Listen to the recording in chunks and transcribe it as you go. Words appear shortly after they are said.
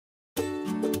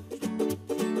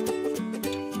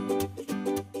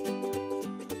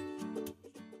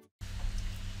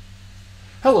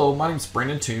Hello, my name is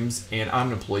Brandon Toombs and I'm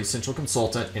an Employee Central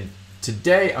Consultant, and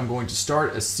today I'm going to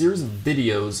start a series of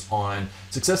videos on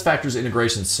SuccessFactors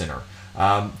Integration Center.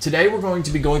 Today we're going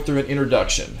to be going through an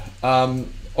introduction.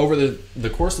 Over the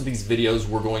course of these videos,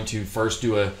 we're going to first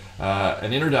do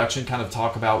an introduction, kind of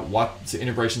talk about what the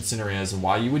Integration Center is and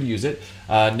why you would use it.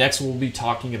 Next, we'll be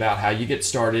talking about how you get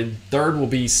started. Third, will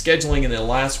be scheduling, and then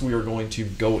last, we are going to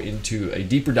go into a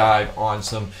deeper dive on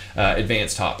some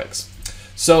advanced topics.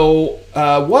 So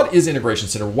what is Integration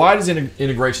Center? Why does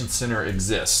Integration Center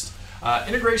exist?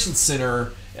 Integration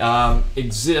Center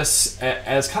exists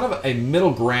as kind of a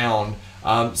middle ground.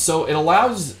 So it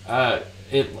allows,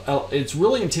 it's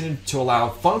really intended to allow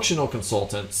functional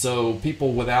consultants, so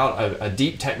people without a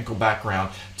deep technical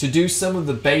background, to do some of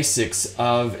the basics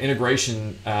of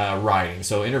integration writing,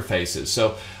 so interfaces.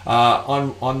 So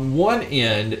on one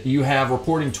end, you have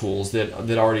reporting tools that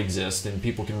already exist, and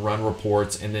people can run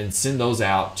reports and then send those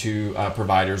out to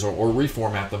providers, or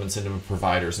reformat them and send them to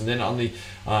providers. And then on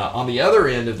the other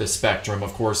end of the spectrum,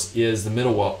 of course, is the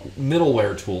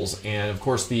middleware tools, and of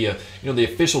course the the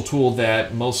official tool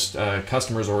that most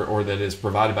customers or that is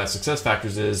provided by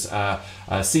SuccessFactors is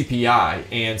CPI,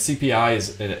 and CPI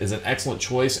is an excellent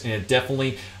choice, and it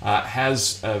definitely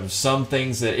has some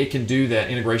things that it can do that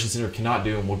Integration Center cannot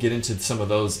do, and we'll get into some of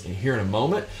those here in a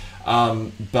moment.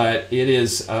 But it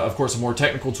is, of course, a more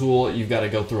technical tool. You've got to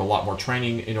go through a lot more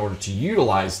training in order to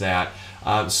utilize that.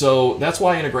 So that's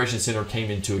why Integration Center came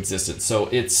into existence. So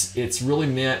it's really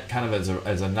meant kind of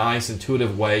as a nice,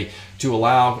 intuitive way to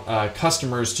allow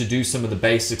customers to do some of the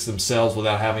basics themselves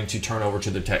without having to turn over to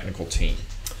the technical team.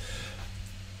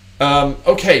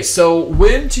 Okay, so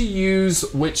when to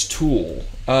use which tool?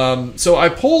 So I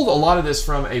pulled a lot of this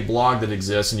from a blog that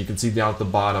exists, and you can see down at the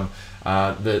bottom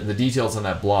the details on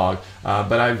that blog,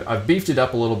 but I've beefed it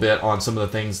up a little bit on some of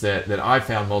the things that I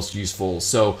found most useful.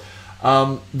 So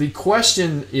the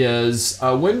question is,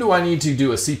 when do I need to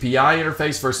do a CPI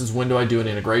interface versus when do I do an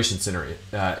Integration Center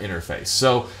interface?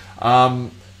 So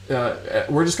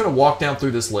we're just going to walk down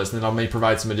through this list, and then I may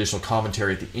provide some additional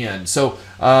commentary at the end. So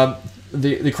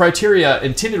the criteria: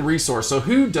 intended resource. So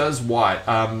who does what?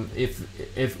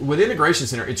 If with Integration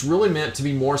Center, it's really meant to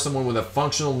be more someone with a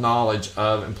functional knowledge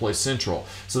of Employee Central.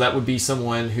 So that would be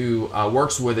someone who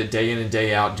works with it day in and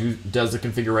day out, does the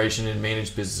configuration and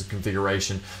manage business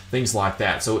configuration, things like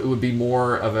that. So it would be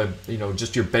more of a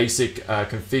just your basic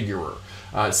configurer.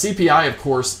 CPI, of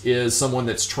course, is someone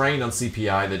that's trained on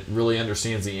CPI, that really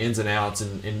understands the ins and outs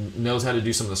and knows how to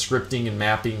do some of the scripting and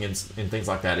mapping and things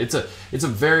like that. It's a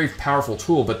very powerful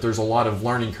tool, but there's a lot of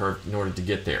learning curve in order to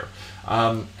get there.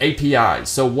 API.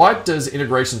 So what does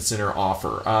Integration Center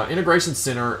offer? Integration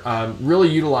Center really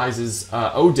utilizes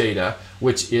OData,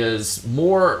 which is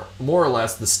more or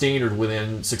less the standard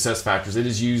within SuccessFactors. It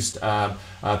is used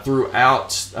throughout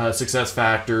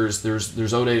SuccessFactors.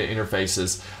 There's OData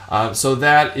interfaces, so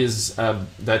that is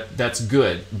that's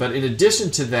good. But in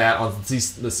addition to that, on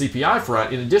the CPI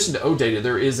front, in addition to OData,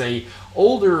 there is a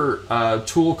older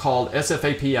tool called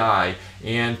SFAPI,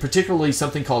 and particularly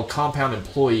something called Compound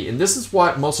Employee, and this is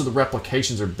what most of the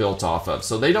replications are built off of.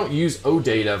 So they don't use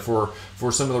OData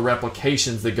for some of the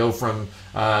replications that go from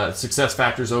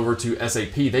SuccessFactors over to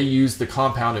SAP. They use the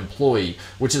Compound Employee,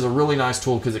 which is a really nice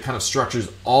tool because it kind of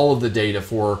structures all of the data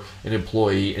for an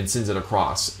employee and sends it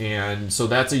across. And so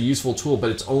that's a useful tool, but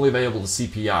it's only available to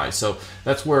CPI. So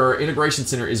that's where Integration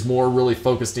Center is more really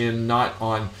focused in, not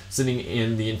on sending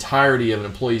in the entirety of an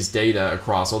employee's data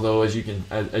across, although as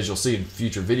you'll see in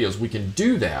future videos, we can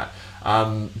do that.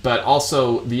 But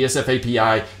also the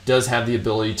SFAPI does have the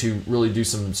ability to really do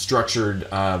some structured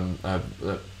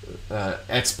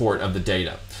export of the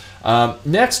data.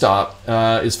 Next up,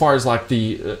 as far as like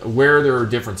where there are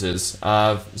differences,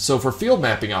 so for field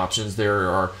mapping options, there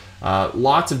are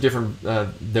lots of different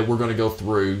that we're going to go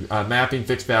through, mapping,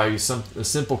 fixed values, some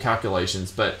simple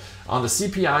calculations. But on the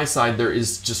CPI side, there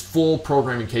is just full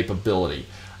programming capability.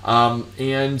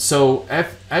 And so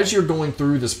as you're going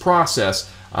through this process,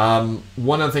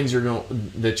 one of the things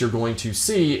that you're going to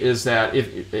see is that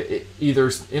if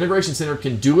either Integration Center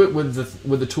can do it with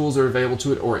the tools that are available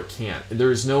to it, or it can't.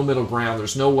 There is no middle ground.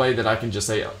 There's no way that I can just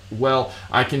say, well,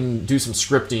 I can do some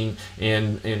scripting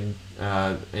and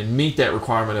meet that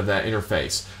requirement of that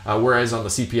interface. Whereas on the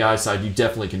CPI side, you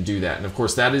definitely can do that. And of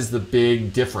course, that is the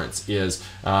big difference. Is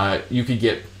you could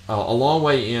get a long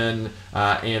way in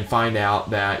and find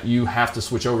out that you have to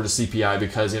switch over to CPI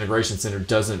because Integration Center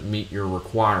doesn't meet your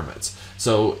requirements.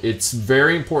 So it's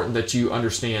very important that you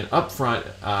understand upfront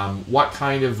what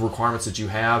kind of requirements that you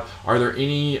have. Are there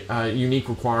any unique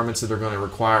requirements that are going to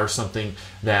require something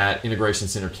that Integration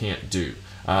Center can't do?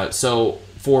 So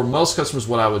for most customers,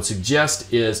 what I would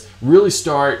suggest is really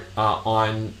start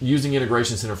on using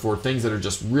Integration Center for things that are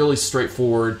just really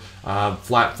straightforward,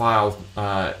 flat file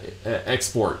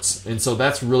exports. And so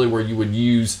that's really where you would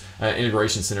use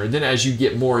Integration Center. And then as you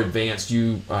get more advanced,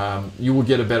 you will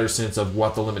get a better sense of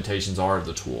what the limitations are of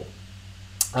the tool.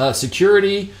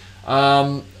 Security.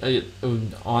 On the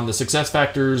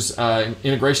SuccessFactors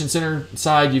Integration Center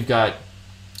side, you've got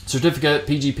certificate,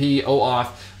 PGP, OAuth.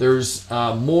 There's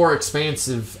more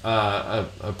expansive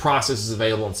processes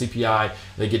available on CPI.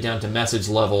 They get down to message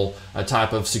level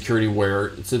type of security,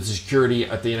 where so the security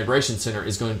at the Integration Center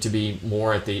is going to be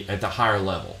more at the higher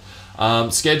level.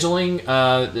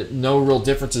 Scheduling, no real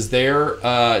differences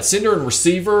there. Sender and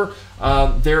receiver,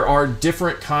 there are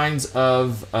different kinds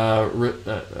of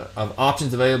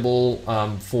options available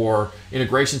for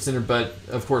Integration Center, but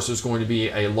of course there's going to be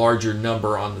a larger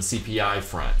number on the CPI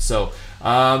front. So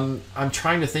I'm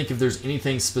trying to think if there's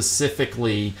anything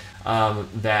specifically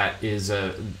that is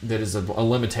a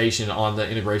limitation on the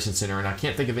Integration Center, and I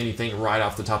can't think of anything right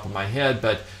off the top of my head,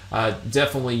 but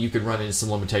definitely you could run into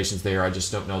some limitations there. I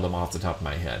just don't know them off the top of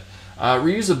my head.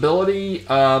 Reusability,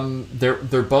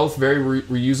 they're both very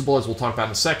reusable, as we'll talk about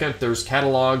in a second. There's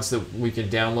catalogs that we can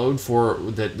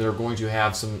download that are going to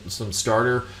have some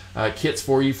starter kits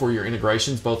for you for your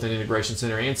integrations, both in Integration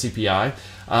Center and CPI.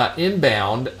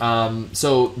 Inbound,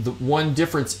 so the one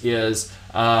difference is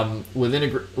with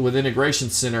Integration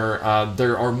Center,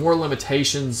 there are more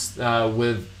limitations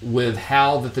with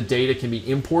how that the data can be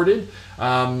imported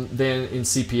than in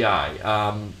CPI.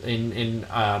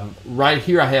 Right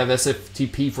here I have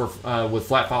SFTP for with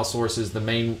flat file sources, the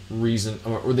main reason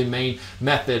or the main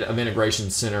method of Integration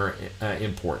Center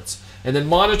imports. And then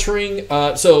monitoring,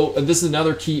 so this is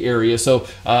another key area. So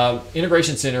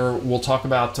Integration Center, we'll talk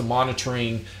about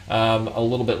monitoring a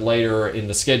little bit later in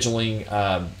the scheduling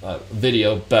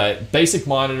video, but basic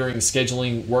monitoring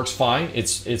scheduling works fine.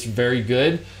 It's very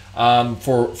good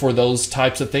for those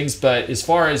types of things. But as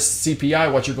far as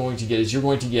CPI, what you're going to get is you're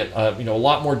going to get a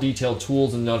lot more detailed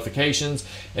tools and notifications,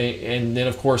 and then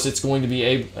of course it's going to be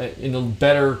in a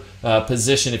better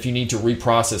position if you need to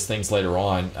reprocess things later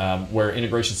on, where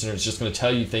Integration Center is just going to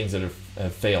tell you things that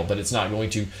have failed, but it's not going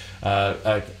to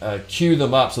queue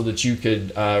them up so that you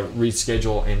could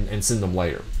reschedule and send them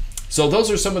later. So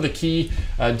those are some of the key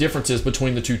differences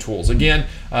between the two tools. Again,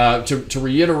 to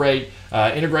reiterate,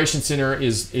 Integration Center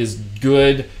is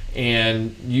good,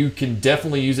 and you can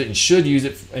definitely use it and should use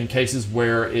it in cases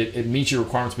where it meets your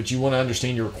requirements, but you want to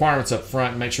understand your requirements up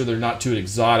front and make sure they're not too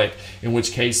exotic, in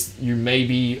which case you may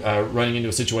be running into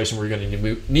a situation where you're going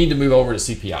to need to move over to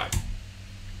CPI.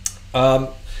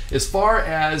 As far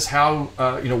as how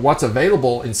what's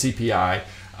available in CPI,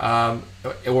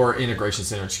 or Integration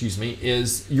Center, excuse me,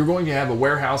 is you're going to have a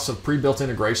warehouse of pre-built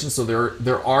integrations. So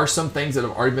there are some things that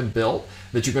have already been built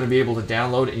that you're going to be able to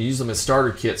download and use them as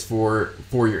starter kits for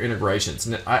your integrations.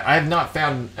 And I have not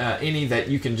found any that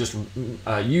you can just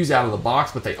use out of the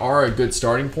box, but they are a good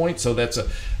starting point. So that's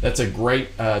a great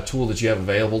tool that you have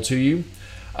available to you.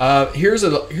 Here's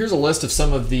a list of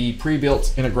some of the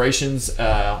pre-built integrations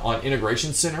on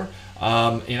Integration Center.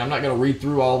 And I'm not going to read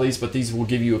through all these, but these will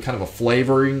give you a kind of a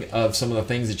flavoring of some of the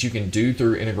things that you can do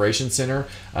through Integration Center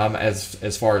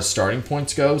as far as starting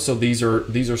points go. So these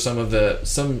are some of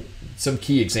some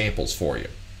key examples for you.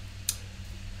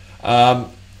 And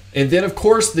then of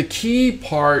course the key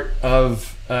part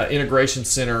of Integration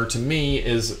Center to me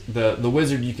is the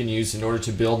wizard you can use in order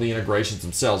to build the integrations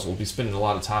themselves. We'll be spending a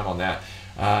lot of time on that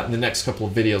in the next couple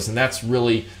of videos, and that's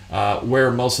really where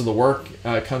most of the work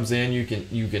comes in. You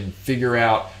can figure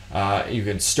out, you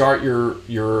can start your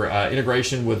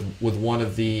integration with one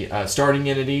of the starting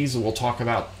entities we'll talk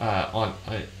about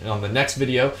on the next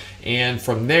video, and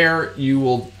from there you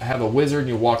will have a wizard and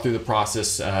you'll walk through the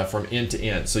process from end to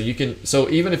end. So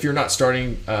even if you're not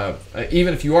starting,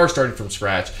 even if you are starting from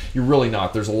scratch, you're really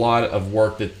not. There's a lot of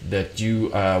work that you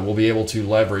will be able to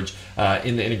leverage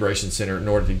in the Integration Center in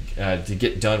order to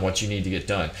get done what you need to get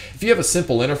done. If you have a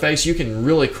simple interface, you can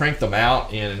really crank them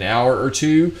out in an hour or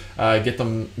two, get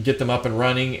them up and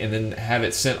running, and then have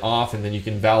it sent off, and then you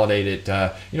can validate it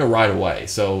right away.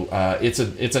 So it's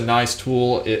a nice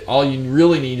tool. All you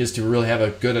really need is to really have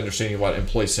a good understanding of what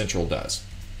Employee Central does.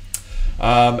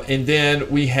 And then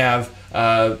we have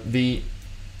the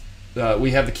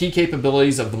key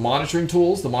capabilities of the monitoring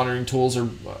tools. The monitoring tools are,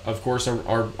 of course,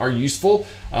 are useful.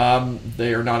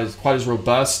 They are not quite as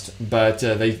robust, but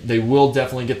they will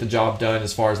definitely get the job done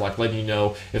as far as like letting you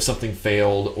know if something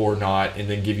failed or not, and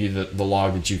then give you the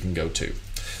log that you can go to.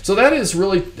 So that is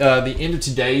really the end of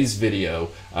today's video,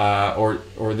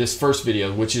 or this first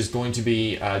video, which is going to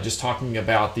be just talking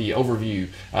about the overview.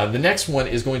 The next one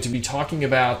is going to be talking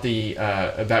about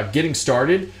about getting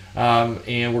started,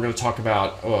 and we're going to talk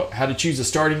about how to choose a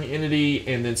starting entity,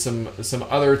 and then some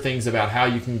other things about how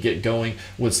you can get going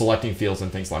with selecting fields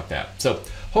and things like that. So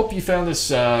hope you found this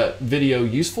video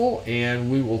useful,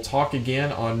 and we will talk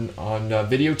again on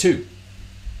video 2.